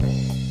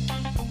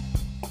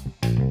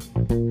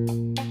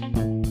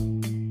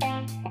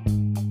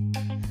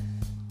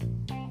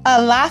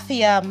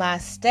Alafia, my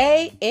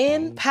stay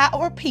in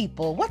power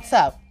people. What's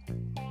up?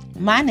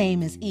 My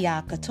name is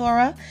Iya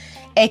Katora,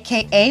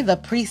 aka the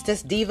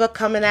Priestess Diva,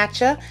 coming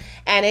at you,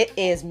 and it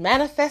is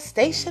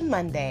Manifestation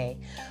Monday.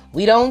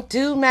 We don't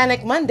do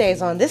Manic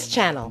Mondays on this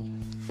channel.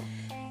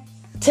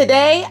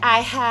 Today,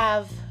 I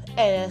have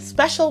a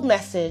special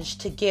message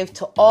to give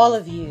to all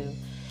of you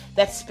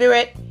that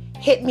Spirit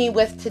hit me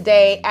with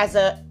today as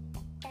an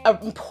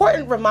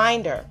important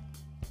reminder.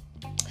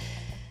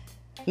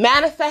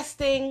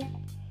 Manifesting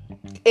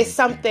is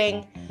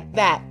something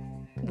that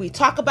we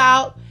talk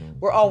about,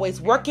 we're always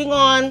working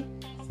on,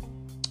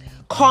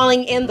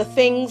 calling in the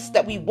things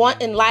that we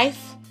want in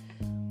life: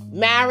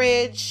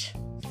 marriage,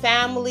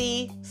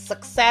 family,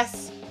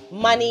 success,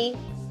 money,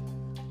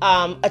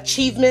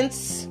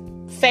 achievements,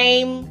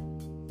 fame.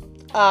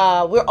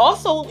 We're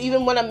also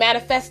even want to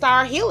manifest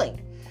our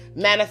healing,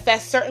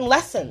 manifest certain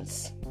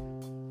lessons.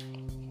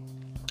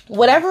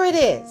 Whatever it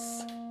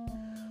is,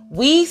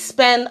 we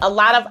spend a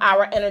lot of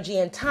our energy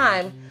and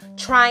time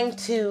trying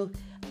to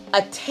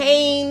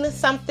attain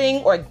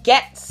something or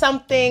get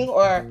something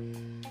or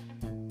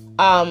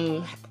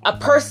a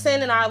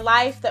person in our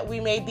life that we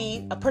may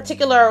be, a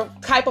particular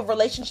type of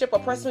relationship or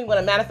person we want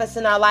to manifest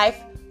in our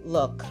life.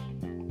 Look,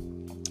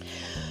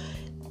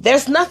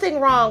 there's nothing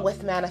wrong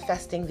with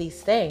manifesting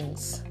these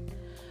things.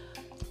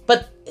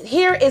 But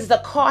here is the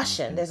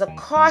caution. There's a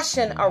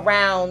caution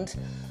around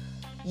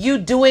you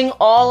doing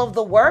all of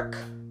the work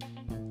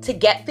to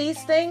get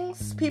these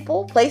things,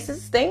 people,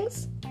 places,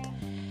 things,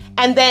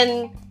 and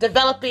then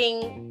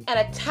developing an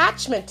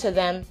attachment to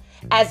them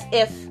as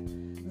if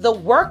the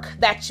work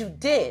that you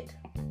did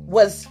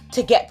was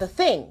to get the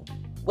thing,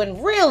 when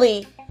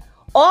really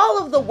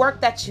all of the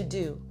work that you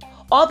do,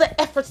 all the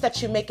efforts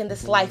that you make in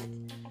this life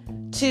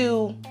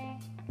to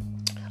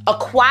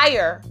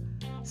acquire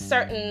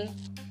certain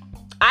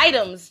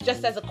items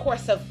just as a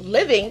course of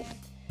living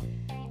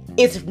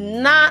is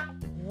not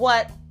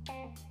what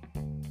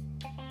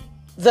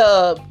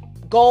the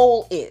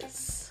goal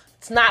is.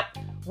 It's not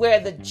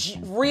where the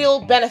real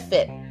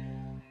benefit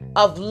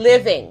of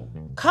living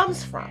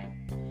comes from.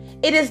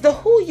 It is the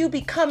who you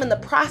become in the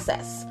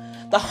process,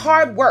 the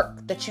hard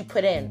work that you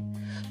put in,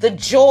 the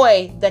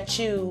joy that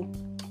you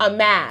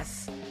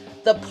amass,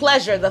 the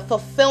pleasure, the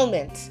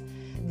fulfillment,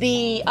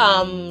 the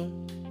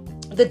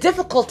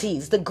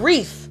difficulties, the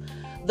grief,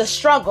 the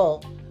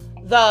struggle,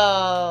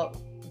 the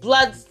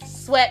blood,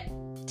 sweat,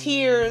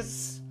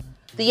 tears,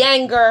 the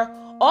anger,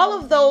 all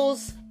of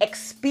those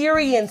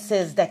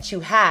experiences that you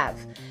have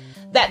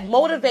that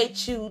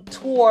motivate you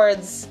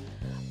towards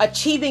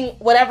achieving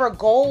whatever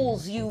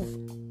goals you've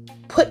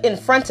put in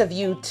front of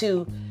you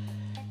to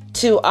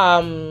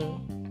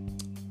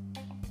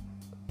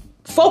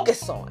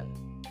focus on.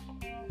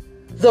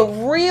 The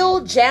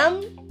real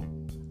gem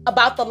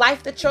about the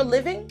life that you're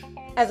living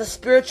as a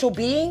spiritual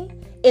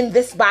being in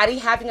this body,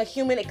 having a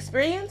human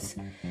experience,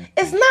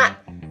 is not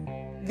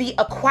the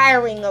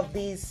acquiring of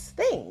these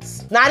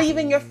things. Not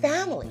even your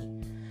family.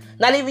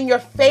 Not even your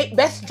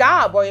best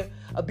job or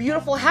a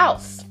beautiful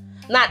house.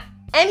 Not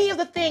any of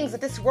the things that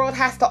this world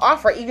has to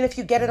offer, even if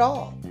you get it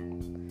all.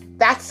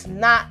 That's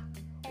not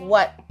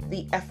what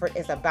the effort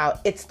is about.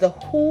 It's the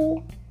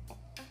who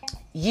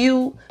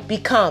you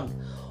become.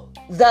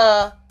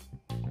 The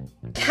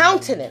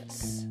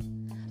countenance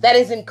that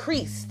is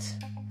increased.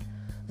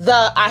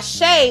 The ashe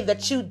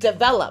that you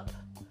develop.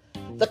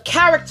 The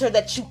character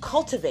that you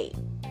cultivate.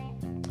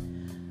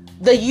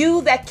 The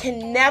you that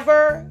can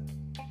never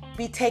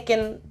be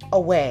taken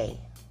away.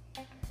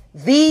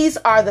 These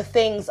are the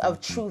things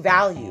of true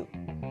value.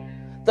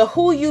 The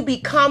who you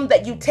become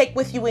that you take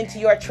with you into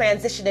your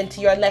transition into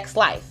your next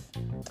life.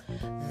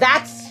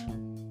 That's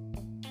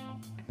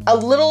a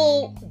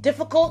little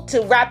difficult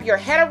to wrap your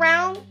head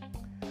around.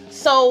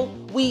 So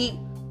we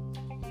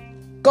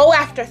go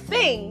after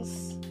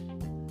things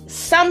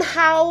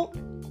somehow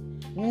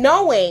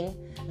knowing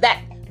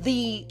that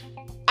the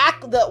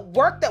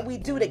work that we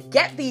do to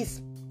get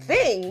these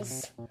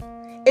things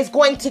is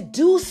going to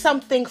do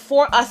something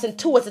for us and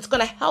to us. It's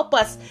going to help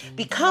us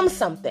become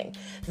something.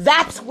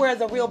 That's where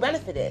the real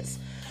benefit is.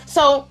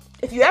 So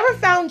if you ever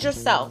found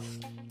yourself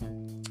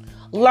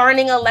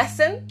learning a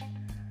lesson,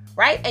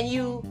 right? And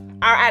you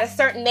are at a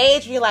certain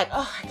age where you're like,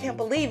 oh, I can't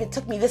believe it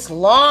took me this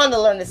long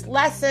to learn this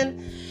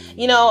lesson.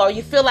 Or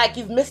you feel like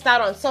you've missed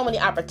out on so many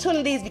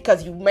opportunities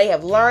because you may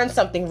have learned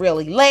something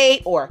really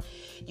late, or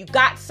you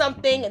got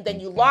something and then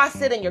you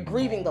lost it and you're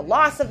grieving the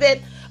loss of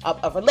it,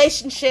 a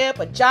relationship,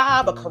 a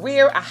job, a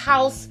career, a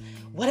house,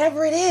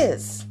 whatever it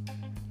is.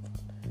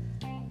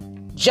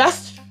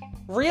 Just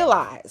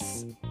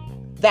realize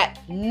that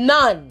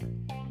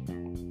none,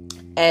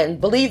 and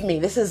believe me,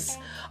 this is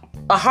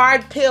a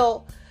hard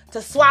pill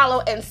to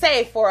swallow and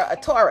say for a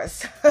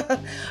Taurus,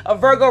 a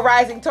Virgo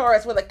rising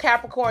Taurus with a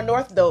Capricorn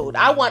North Node.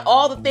 I want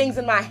all the things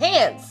in my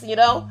hands,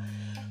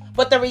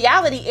 But the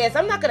reality is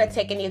I'm not going to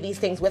take any of these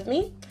things with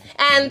me.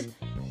 And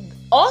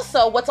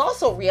also, what's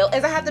also real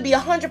is I have to be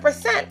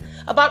 100%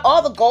 about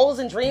all the goals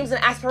and dreams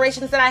and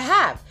aspirations that I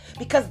have,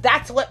 because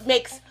that's what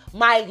makes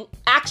my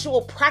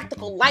actual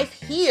practical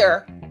life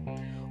here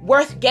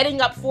worth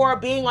getting up for,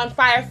 being on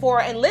fire for,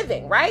 and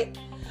living, right?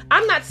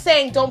 I'm not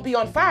saying don't be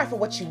on fire for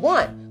what you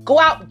want. Go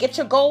out, get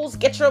your goals,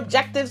 get your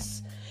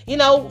objectives,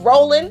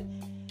 rolling.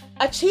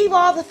 Achieve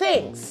all the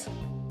things.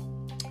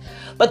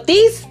 But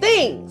these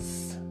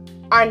things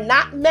are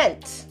not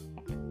meant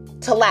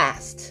to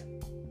last.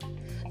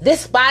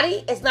 This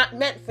body is not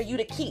meant for you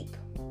to keep.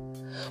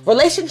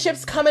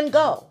 Relationships come and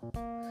go.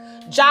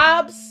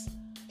 Jobs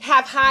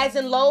have highs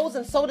and lows,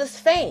 and so does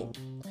fame.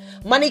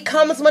 Money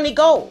comes, money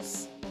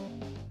goes.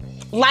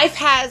 Life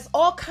has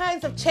all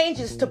kinds of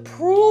changes to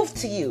prove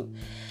to you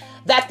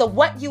that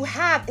what you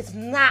have is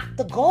not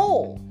the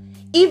goal.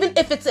 Even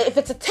if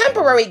it's a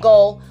temporary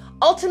goal,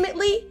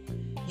 ultimately,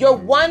 your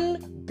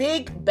one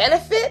big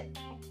benefit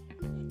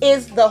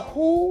is the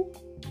who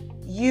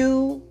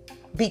you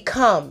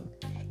become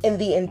in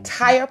the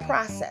entire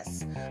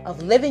process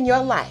of living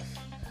your life,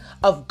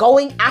 of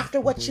going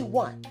after what you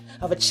want,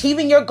 of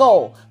achieving your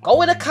goal,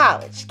 going to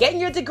college, getting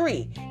your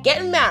degree,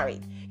 getting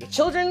married, your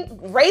children,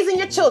 raising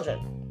your children,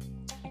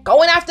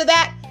 going after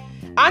that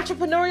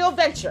entrepreneurial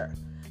venture,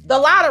 the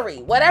lottery,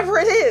 whatever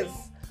it is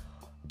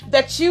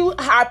that you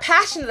are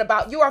passionate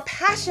about. You are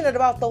passionate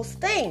about those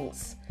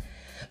things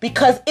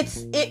because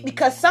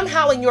because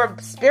somehow in your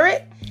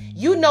spirit,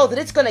 you know that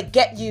it's going to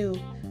get you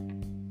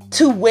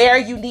to where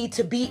you need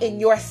to be in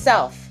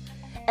yourself.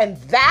 And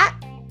that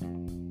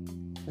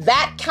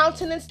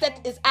countenance that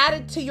is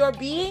added to your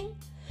being,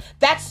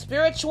 that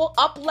spiritual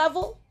up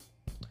level,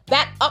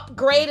 that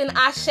upgrade in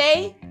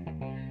Ashe,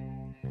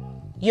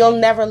 you'll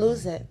never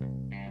lose it.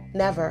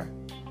 Never.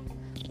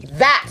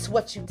 That's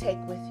what you take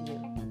with you.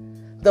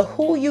 The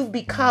who you've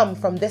become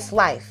from this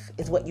life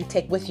is what you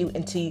take with you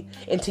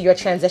into your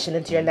transition,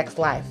 into your next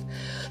life.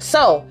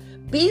 So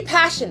be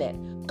passionate.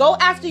 Go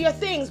after your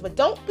things, but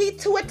don't be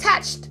too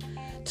attached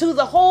to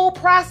the whole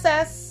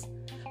process,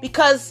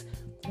 because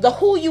the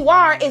who you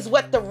are is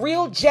what the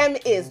real gem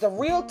is. The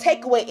real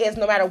takeaway is,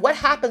 no matter what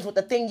happens with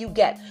the thing you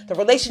get, the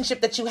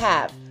relationship that you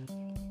have,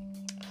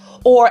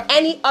 or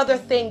any other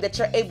thing that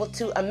you're able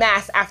to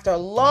amass after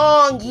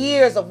long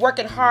years of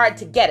working hard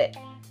to get it.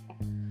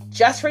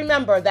 Just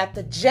remember that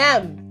the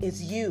gem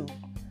is you.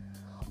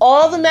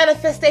 All the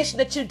manifestation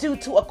that you do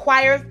to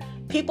acquire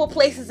people,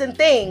 places, and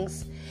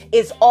things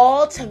is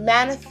all to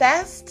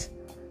manifest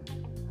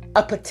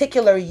a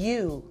particular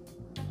you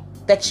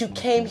that you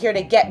came here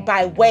to get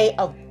by way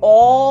of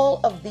all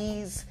of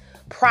these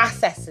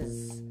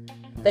processes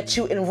that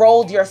you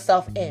enrolled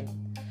yourself in.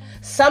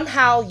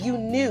 Somehow you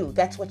knew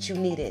that's what you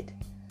needed.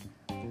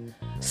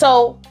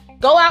 So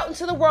go out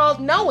into the world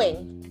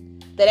knowing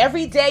that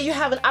every day you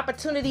have an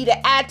opportunity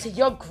to add to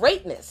your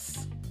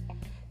greatness.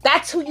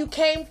 That's who you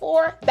came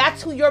for.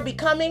 That's who you're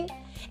becoming.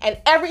 And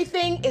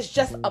everything is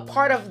just a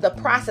part of the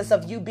process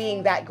of you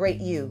being that great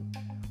you.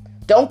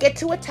 Don't get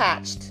too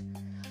attached.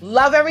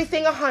 Love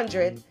everything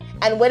 100.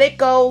 And when it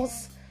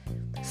goes,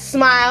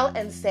 smile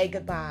and say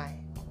goodbye.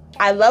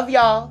 I love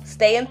y'all.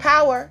 Stay in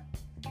power.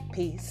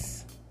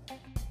 Peace.